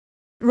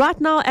Right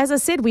now, as I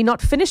said, we're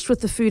not finished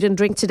with the food and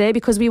drink today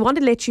because we want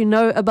to let you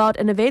know about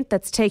an event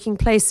that's taking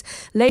place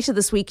later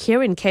this week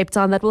here in Cape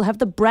Town that will have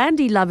the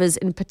brandy lovers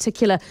in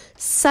particular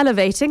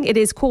salivating. It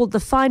is called the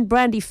Fine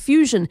Brandy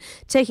Fusion,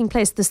 taking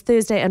place this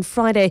Thursday and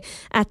Friday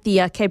at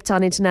the Cape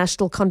Town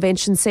International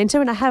Convention Centre.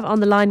 And I have on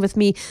the line with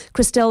me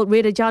Christelle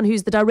Redejan,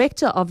 who's the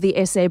director of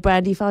the SA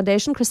Brandy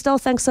Foundation. Christelle,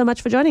 thanks so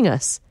much for joining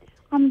us.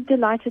 I'm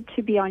delighted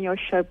to be on your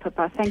show,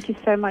 Pippa. Thank you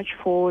so much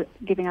for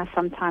giving us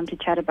some time to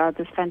chat about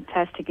this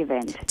fantastic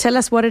event. Tell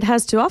us what it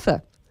has to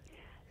offer.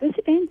 This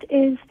event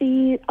is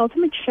the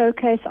ultimate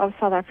showcase of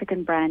South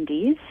African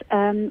brandies.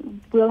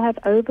 We'll have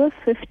over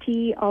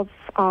 50 of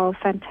our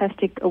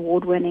fantastic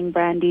award-winning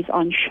brandies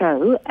on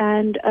show.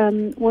 And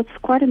what's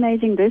quite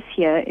amazing this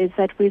year is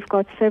that we've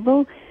got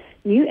several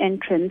new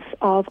entrants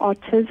of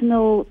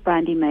artisanal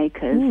brandy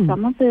makers.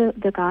 Some of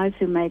the guys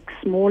who make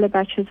smaller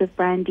batches of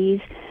brandies,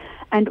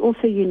 and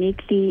also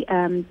uniquely,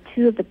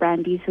 two of the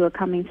brandies who are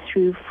coming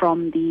through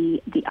from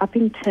the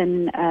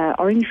Uppington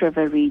Orange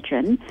River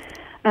region,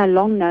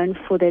 long known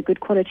for their good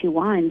quality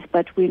wines,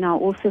 but we're now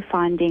also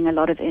finding a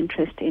lot of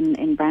interest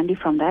in brandy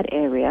from that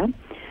area.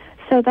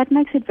 So that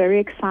makes it very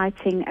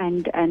exciting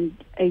and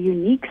a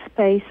unique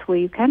space where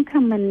you can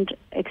come and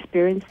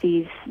experience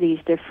these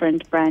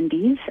different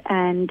brandies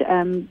and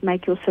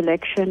make your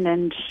selection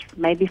and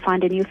maybe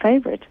find a new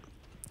favorite.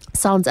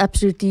 Sounds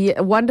absolutely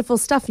wonderful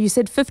stuff. You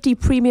said 50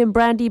 premium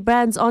brandy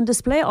brands on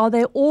display. Are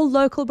they all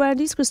local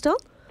brandies, Christelle?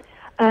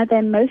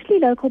 They're mostly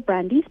local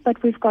brandies,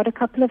 but we've got a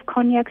couple of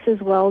cognacs as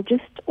well.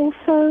 Just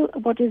also,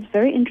 what is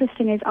very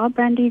interesting is our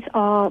brandies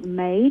are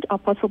made, our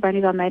bottle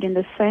brandies are made in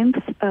the same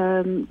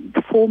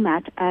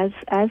format as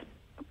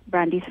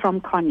brandies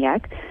from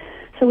cognac.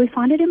 So we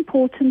find it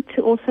important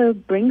to also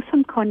bring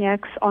some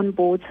cognacs on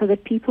board so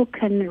that people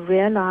can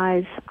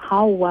realize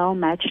how well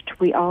matched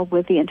we are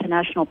with the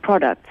international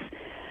products.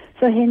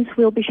 So hence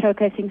we'll be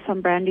showcasing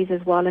some brandies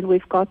as well, and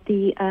we've got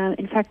the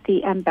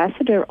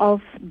ambassador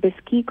of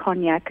Bisquet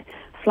Cognac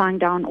flying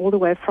down all the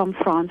way from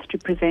France to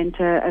present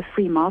a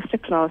free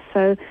masterclass.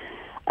 So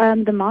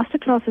the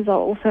masterclasses are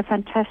also a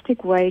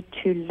fantastic way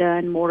to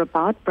learn more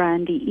about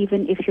brandy,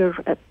 even if you're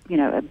a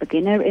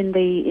beginner in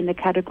the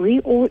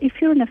category, or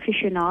if you're an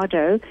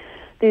aficionado.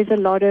 There's a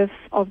lot of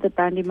the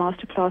brandy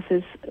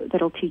masterclasses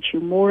that'll teach you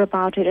more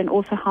about it, and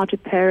also how to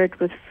pair it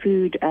with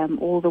food,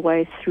 all the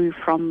way through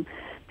from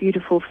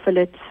beautiful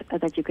fillets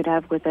that you could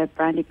have with a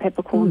brandy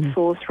peppercorn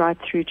sauce right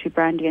through to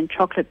brandy and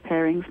chocolate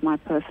pairings, my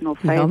personal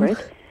favorite.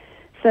 Yum.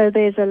 So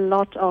there's a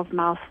lot of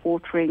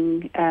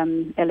mouth-watering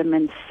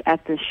elements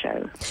at this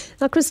show.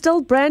 Now,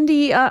 Christelle,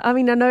 brandy, I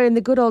know in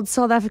the good old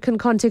South African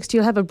context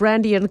you'll have a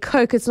brandy and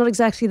Coke. It's not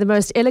exactly the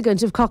most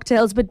elegant of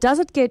cocktails, but does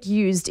it get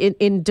used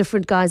in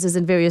different guises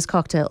in various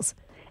cocktails?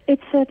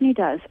 It certainly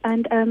does.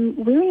 And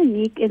we're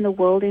unique in the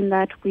world in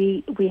that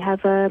we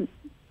have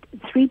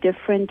three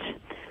different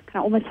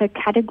almost like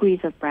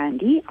categories of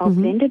brandy, of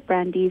blended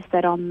brandies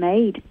that are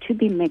made to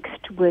be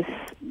mixed with,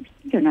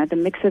 the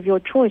mix of your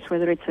choice,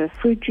 whether it's a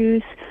fruit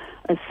juice,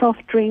 a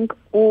soft drink,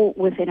 or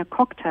within a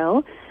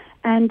cocktail.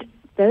 And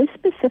those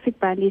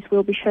specific brandies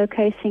we'll be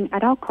showcasing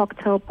at our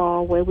cocktail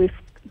bar, where we've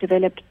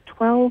developed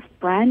 12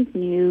 brand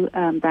new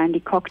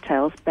brandy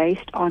cocktails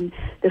based on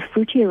the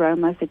fruity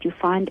aromas that you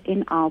find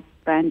in our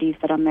brandies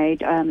that are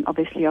made,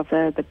 obviously, of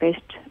the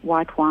best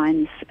white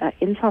wines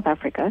in South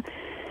Africa.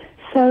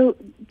 So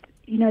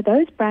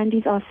those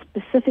brandies are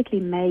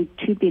specifically made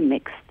to be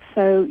mixed.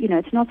 So,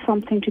 it's not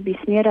something to be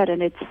sneered at,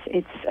 and it's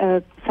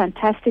a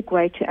fantastic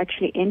way to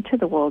actually enter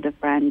the world of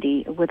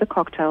brandy with a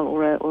cocktail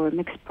or a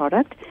mixed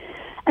product.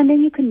 And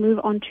then you can move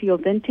on to your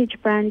vintage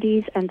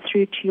brandies and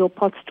through to your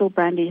pot still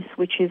brandies,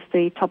 which is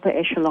the topper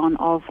echelon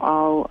of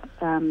our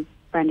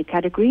brandy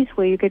categories,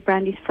 where you get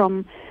brandies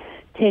from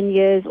 10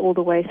 years all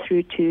the way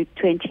through to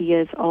 20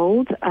 years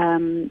old.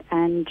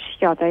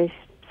 They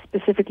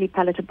specifically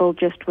palatable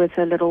just with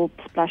a little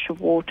splash of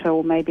water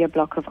or maybe a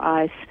block of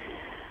ice,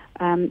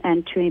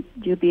 and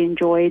you'll be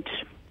enjoyed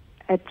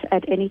at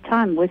any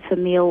time with a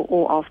meal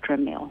or after a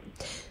meal.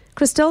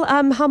 Christelle,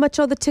 how much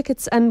are the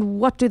tickets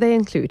and what do they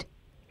include?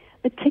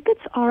 The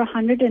tickets are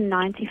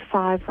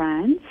 195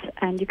 rands,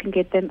 and you can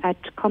get them at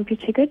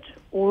CompuTicket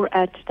or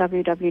at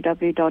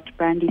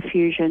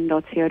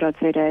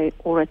www.brandyfusion.co.za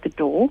or at the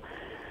door.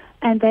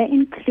 And they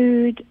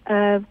include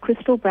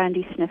crystal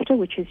brandy snifter,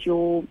 which is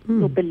your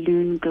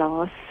balloon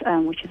glass,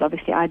 which is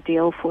obviously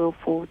ideal for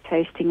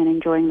tasting and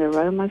enjoying the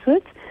aromas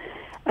with.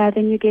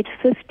 Then you get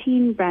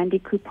 15 brandy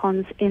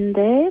coupons in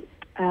there,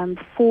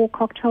 4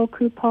 cocktail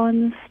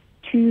coupons,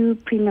 2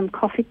 premium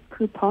coffee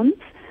coupons,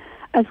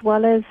 as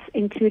well as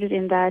included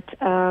in that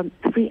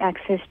free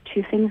access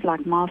to things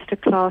like master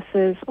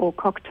classes or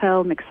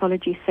cocktail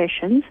mixology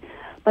sessions.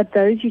 But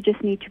those you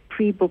just need to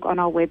pre-book on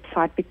our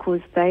website because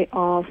they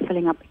are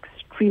filling up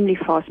extremely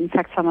fast. In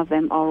fact, some of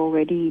them are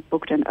already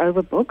booked and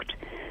overbooked.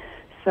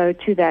 So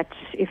to that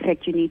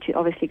effect, you need to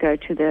obviously go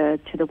to the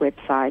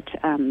website,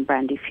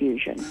 Brandy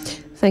Fusion.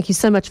 Thank you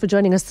so much for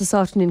joining us this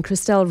afternoon,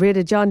 Christelle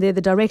Redejan, there,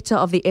 the director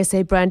of the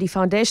SA Brandy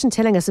Foundation,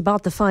 telling us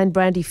about the Fine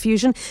Brandy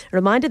Fusion. A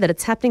reminder that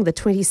it's happening the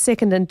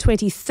 22nd and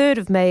 23rd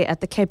of May at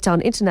the Cape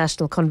Town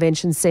International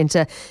Convention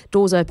Centre.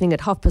 Doors opening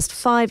at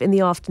 5:30 in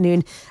the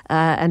afternoon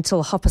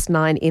until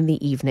 9:30 in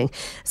the evening.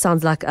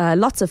 Sounds like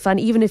lots of fun,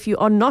 even if you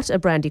are not a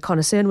brandy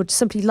connoisseur and would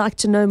simply like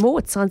to know more.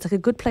 It sounds like a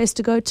good place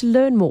to go to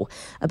learn more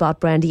about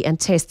brandy and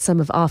taste some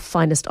of our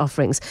finest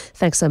offerings.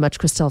 Thanks so much,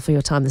 Christelle, for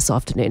your time this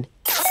afternoon.